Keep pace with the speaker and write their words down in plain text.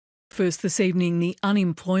First this evening, the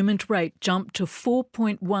unemployment rate jumped to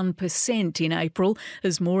 4.1% in April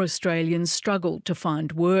as more Australians struggled to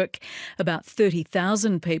find work. About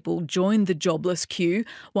 30,000 people joined the jobless queue,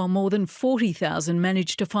 while more than 40,000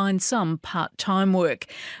 managed to find some part-time work.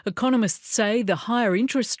 Economists say the higher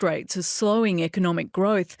interest rates are slowing economic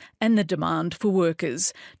growth and the demand for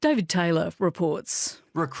workers. David Taylor reports.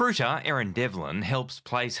 Recruiter Erin Devlin helps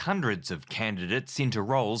place hundreds of candidates into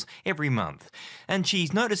roles every month, and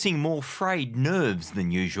she's noticing more frayed nerves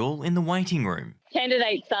than usual in the waiting room.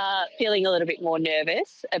 Candidates are feeling a little bit more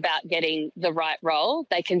nervous about getting the right role.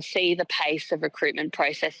 They can see the pace of recruitment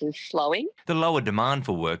processes slowing. The lower demand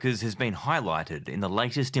for workers has been highlighted in the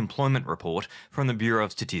latest employment report from the Bureau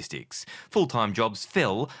of Statistics. Full-time jobs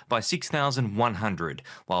fell by 6,100,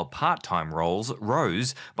 while part-time roles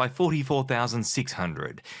rose by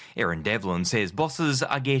 44,600. Erin Devlin says bosses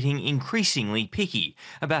are getting increasingly picky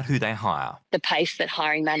about who they hire. The pace that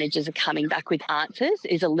hiring managers are coming back with answers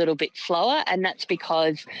is a little bit slower, and that's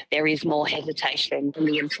because there is more hesitation on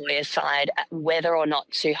the employer side at whether or not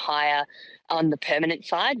to hire on the permanent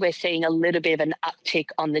side. We're seeing a little bit of an uptick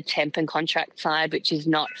on the temp and contract side, which is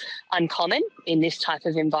not uncommon in this type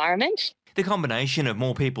of environment. The combination of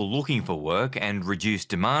more people looking for work and reduced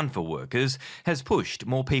demand for workers has pushed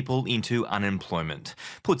more people into unemployment.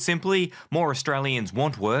 Put simply, more Australians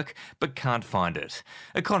want work but can't find it.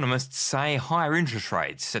 Economists say higher interest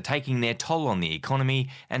rates are taking their toll on the economy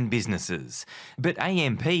and businesses. But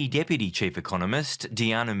AMP Deputy Chief Economist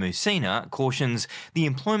Diana Musina cautions the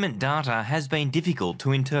employment data has been difficult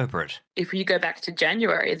to interpret. If you go back to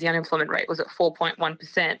January, the unemployment rate was at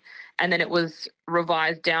 4.1%, and then it was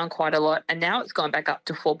revised down quite a lot, and now it's gone back up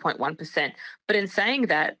to 4.1%. But in saying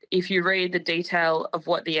that, if you read the detail of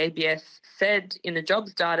what the ABS said in the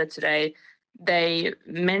jobs data today, they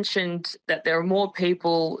mentioned that there are more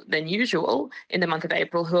people than usual in the month of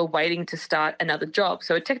April who are waiting to start another job.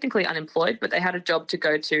 So technically unemployed, but they had a job to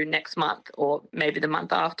go to next month or maybe the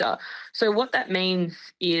month after. So what that means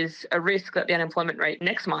is a risk that the unemployment rate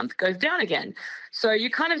next month goes down again. So you're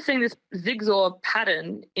kind of seeing this zigzag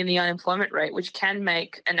pattern in the unemployment rate, which can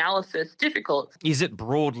make analysis difficult. Is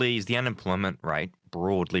the unemployment rate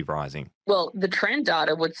broadly rising? Well, the trend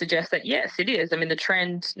data would suggest that, yes, it is. I mean, the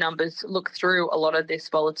trend numbers look through a lot of this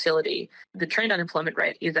volatility. The trend unemployment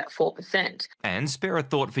rate is at 4%. And spare a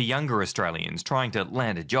thought for younger Australians trying to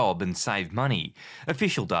land a job and save money.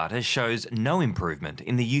 Official data shows no improvement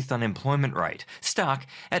in the youth unemployment rate, stuck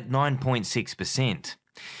at 9.6%.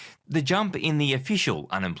 The jump in the official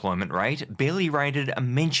unemployment rate barely rated a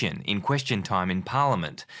mention in question time in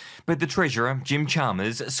Parliament. But the Treasurer, Jim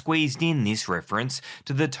Chalmers, squeezed in this reference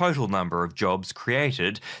to the total number of jobs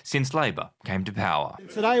created since Labor came to power.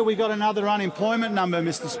 Today we got another unemployment number,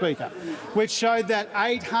 Mr Speaker, which showed that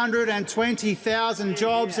 820,000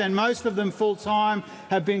 jobs, and most of them full-time,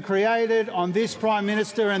 have been created on this Prime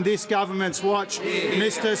Minister and this government's watch,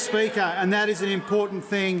 Mr Speaker, and that is an important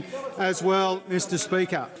thing as well, Mr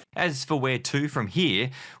Speaker. As for where to from here,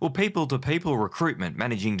 well, people2people recruitment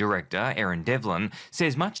Managing Director Erin Devlin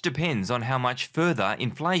says much depends on how much further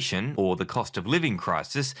inflation or the cost of living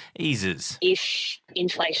crisis eases. If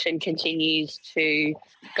inflation continues to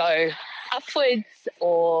go upwards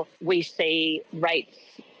or we see rates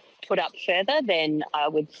put up further, then I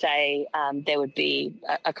would say there would be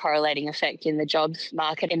a correlating effect in the jobs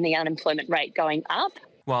market and the unemployment rate going up.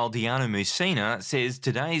 While Diana Musina says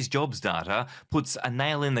today's jobs data puts a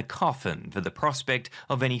nail in the coffin for the prospect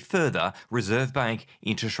of any further Reserve Bank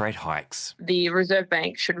interest rate hikes. The Reserve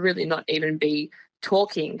Bank should really not even be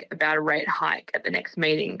talking about a rate hike at the next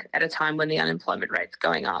meeting at a time when the unemployment rate's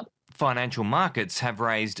going up. Financial markets have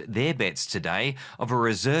raised their bets today of a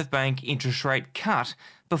Reserve Bank interest rate cut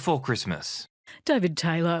before Christmas. David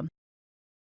Taylor.